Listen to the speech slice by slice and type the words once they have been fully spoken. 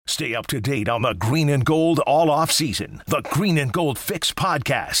Stay up to date on the Green and Gold all off season. The Green and Gold Fix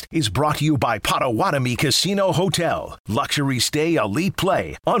podcast is brought to you by Potawatomi Casino Hotel. Luxury stay, elite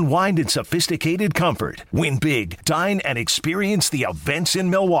play, unwind in sophisticated comfort. Win big, dine, and experience the events in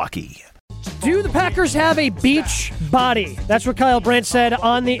Milwaukee. Do the Packers have a beach body? That's what Kyle Brandt said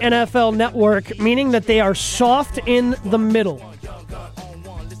on the NFL Network, meaning that they are soft in the middle.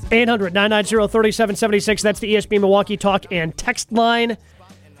 800-990-3776. That's the ESPN Milwaukee talk and text line.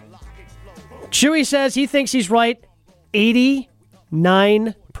 Chewy says he thinks he's right.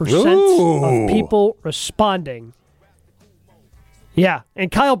 89% of people responding. Yeah, and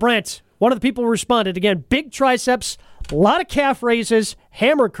Kyle Brandt, one of the people who responded. Again, big triceps, a lot of calf raises,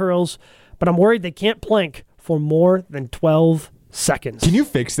 hammer curls, but I'm worried they can't plank for more than 12 seconds. Can you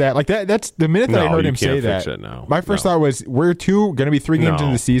fix that? Like that's the minute that I heard him say that. My first thought was, we're going to be 3 games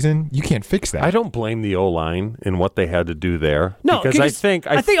into the season. You can't fix that. I don't blame the O-line in what they had to do there. No, because I think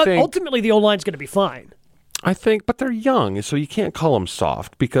ultimately the O-line's going to be fine. I think, but they're young, so you can't call them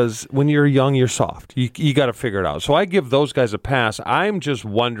soft, because when you're young, you're soft. You got to figure it out. So I give those guys a pass. I'm just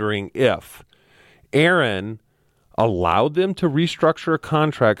wondering if Aaron allowed them to restructure a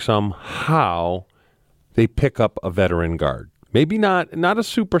contract somehow, they pick up a veteran guard. Maybe not a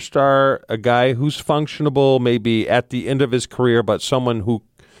superstar, a guy who's functionable, maybe at the end of his career, but someone who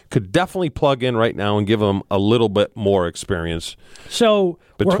could definitely plug in right now and give him a little bit more experience. So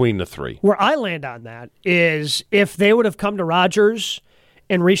between the three. Where I land on that is if they would have come to Rodgers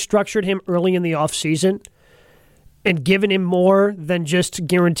and restructured him early in the offseason and given him more than just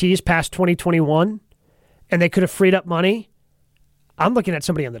guarantees past 2021, and they could have freed up money, I'm looking at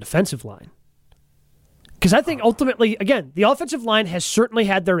somebody on the defensive line. Because I think ultimately, again, the offensive line has certainly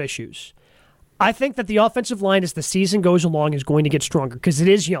had their issues. I think that the offensive line, as the season goes along, is going to get stronger because it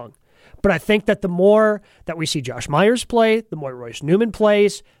is young. But I think that the more that we see Josh Myers play, the more Royce Newman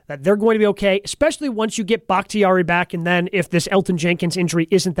plays, that they're going to be okay, especially once you get Bakhtiari back, and then if this Elton Jenkins injury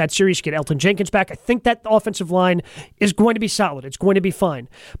isn't that serious, you get Elton Jenkins back. I think that the offensive line is going to be solid. It's going to be fine.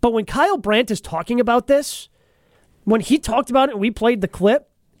 But when Kyle Brandt is talking about this, when he talked about it and we played the clip,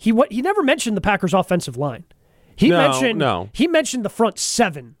 he never mentioned the Packers' offensive line. He mentioned the front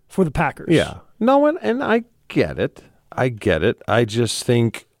seven for the Packers. Yeah. No, and I get it. I just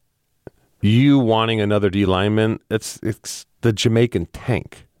think you wanting another D lineman, it's the Jamaican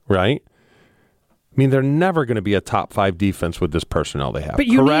tank, right? I mean, they're never going to be a top 5 defense with this personnel they have. But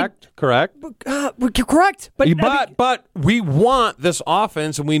correct? Correct. But we want this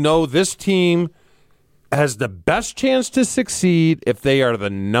offense, and we know this team has the best chance to succeed if they are the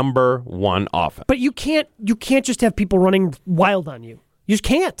number 1 offense. But you can't just have people running wild on you. You just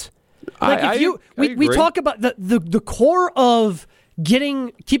can't. We talk about the core of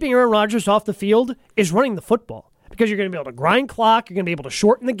keeping Aaron Rodgers off the field is running the football, because you're going to be able to grind clock, you're going to be able to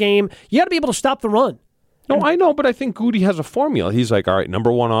shorten the game. You got to be able to stop the run. No, I know, but I think Goody has a formula. He's like, all right,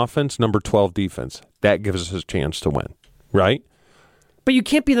 number 1 offense, number 12 defense. That gives us a chance to win, right? But you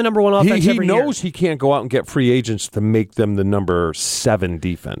can't be the number 1 offense every year. He knows he can't go out and get free agents to make them the number 7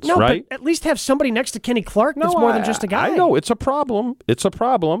 defense, right? But at least have somebody next to Kenny Clark that's more than just a guy. I know, it's a problem.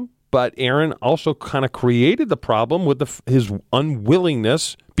 But Aaron also kind of created the problem with his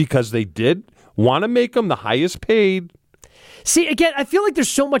unwillingness, because they did want to make him the highest paid. See, again, I feel like there's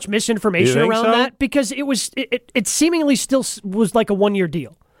so much misinformation around that, because it seemingly still was like a 1-year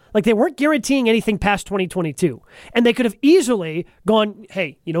deal. Like, they weren't guaranteeing anything past 2022. And they could have easily gone,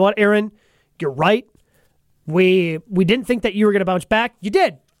 hey, you know what, Aaron? You're right. We didn't think that you were going to bounce back. You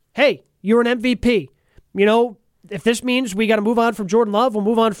did. Hey, you're an MVP. You know, if this means we got to move on from Jordan Love, we'll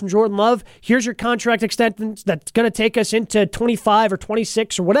move on from Jordan Love. Here's your contract extension that's going to take us into 25 or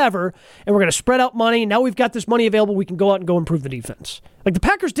 26 or whatever, and we're going to spread out money. Now we've got this money available. We can go out and go improve the defense. Like, the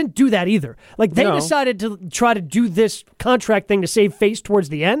Packers didn't do that either. Like, they decided to try to do this contract thing to save face towards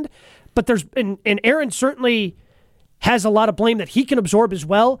the end, but and Aaron certainly has a lot of blame that he can absorb as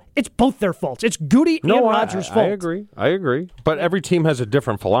well. It's both their faults. It's Goody and Rodgers' fault. I agree. But every team has a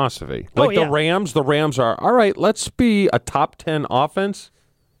different philosophy. Like the Rams are, all right, let's be a top 10 offense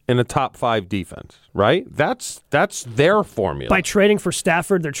and a top 5 defense, right? That's their formula. By trading for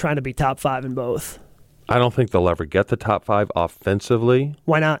Stafford, they're trying to be top 5 in both. I don't think they'll ever get the top 5 offensively.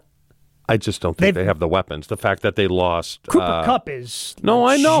 Why not? I just don't think they have the weapons. The fact that they lost Cooper Kupp is no,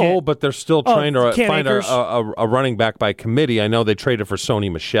 I know, but they're still trying to find a running back by committee. I know they traded for Sony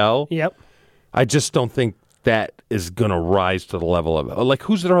Michel. Yep. I just don't think that is going to rise to the level of like,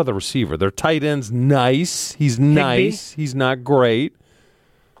 who's their other receiver? Their tight end's nice. He's nice. He's not great.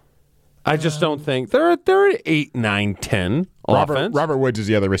 I just don't think they're at 8, 9, 10 offense. Robert Woods is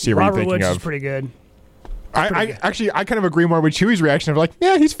the other receiver Robert you're thinking Woods of. is pretty good. I kind of agree more with Chewy's reaction of like,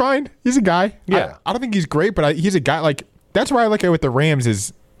 yeah, he's fine. He's a guy. Yeah. I don't think he's great, but he's a guy. Like, that's why I look at it with the Rams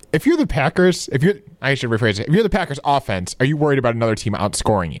is if you're the Packers, I should rephrase it. If you're the Packers offense, are you worried about another team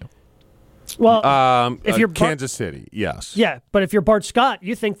outscoring you? Well, if you're Kansas City, yes. Yeah, but if you're Bart Scott,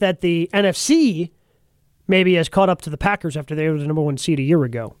 you think that the NFC maybe has caught up to the Packers after they were the number 1 seed a year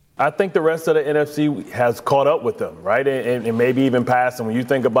ago. I think the rest of the NFC has caught up with them, right? And maybe even passed them. When you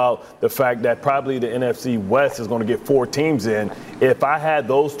think about the fact that probably the NFC West is going to get 4 teams in, if I had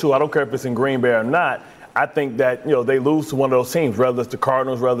those two, I don't care if it's in Green Bay or not, I think that, they lose to one of those teams, whether it's the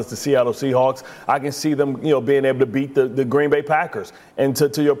Cardinals, whether it's the Seattle Seahawks. I can see them, being able to beat the Green Bay Packers. And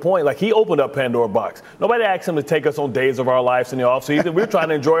to your point, like he opened up Pandora's box. Nobody asked him to take us on days of our lives in the offseason. We were trying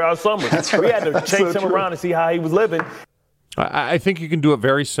to enjoy our summers. We had to chase him around and see how he was living. I think you can do it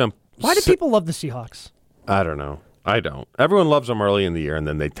very simple. Why do people love the Seahawks? I don't know. I don't. Everyone loves them early in the year and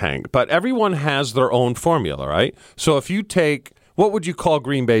then they tank. But everyone has their own formula, right? So if you take, what would you call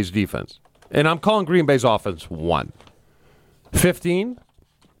Green Bay's defense? And I'm calling Green Bay's offense 1. 15?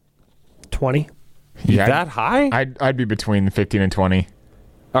 20. Yeah, that high? I'd be between 15 and 20.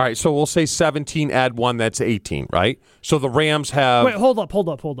 All right, so we'll say 17, add 1, that's 18, right? So the Rams have... Wait, hold up.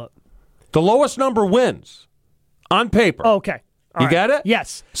 The lowest number wins on paper. Oh, okay. You get it?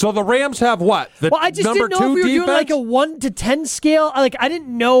 Yes. So the Rams have what? I just number didn't know if we were defense? doing like a 1 to 10 scale. I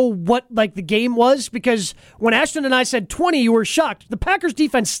didn't know what the game was because when Ashton and I said 20, you were shocked. The Packers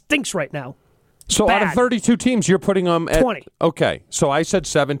defense stinks right now. So bad. Out of 32 teams, you're putting them at 20. Okay, so I said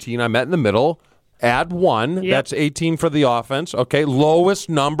 17. I met in the middle. Add 1. Yep. That's 18 for the offense. Okay, lowest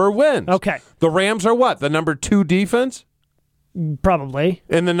number wins. Okay. The Rams are what? The number 2 defense? Probably.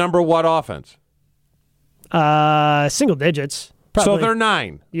 And the number what offense? Single digits. Probably. So they're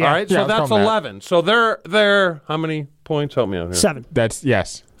 9. Yeah. All right, so that's 11. So they're how many points? Help me out here. 7. That's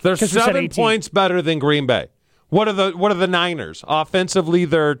yes. They're 7 points better than Green Bay. What are the Niners? Offensively,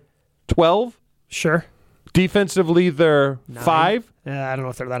 they're 12. Sure. Defensively, they're 5. I don't know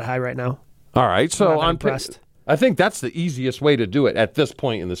if they're that high right now. All right, so I'm impressed. I think that's the easiest way to do it at this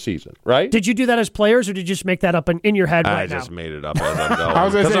point in the season, right? Did you do that as players, or did you just make that up in your head right now? I just made it up as I'm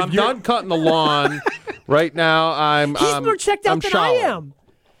going. Because I'm done cutting the lawn. Right now, He's more checked out than I am.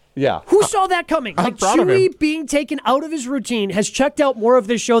 Yeah. Who saw that coming? I'm proud of him. Chewy being taken out of his routine has checked out more of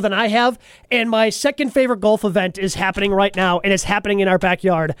this show than I have, and my second favorite golf event is happening right now, and it's happening in our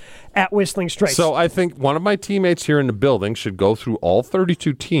backyard at Whistling Straits. So I think one of my teammates here in the building should go through all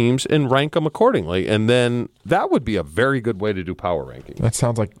 32 teams and rank them accordingly, and then that would be a very good way to do power ranking. That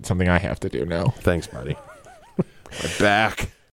sounds like something I have to do now. Thanks, buddy. My back.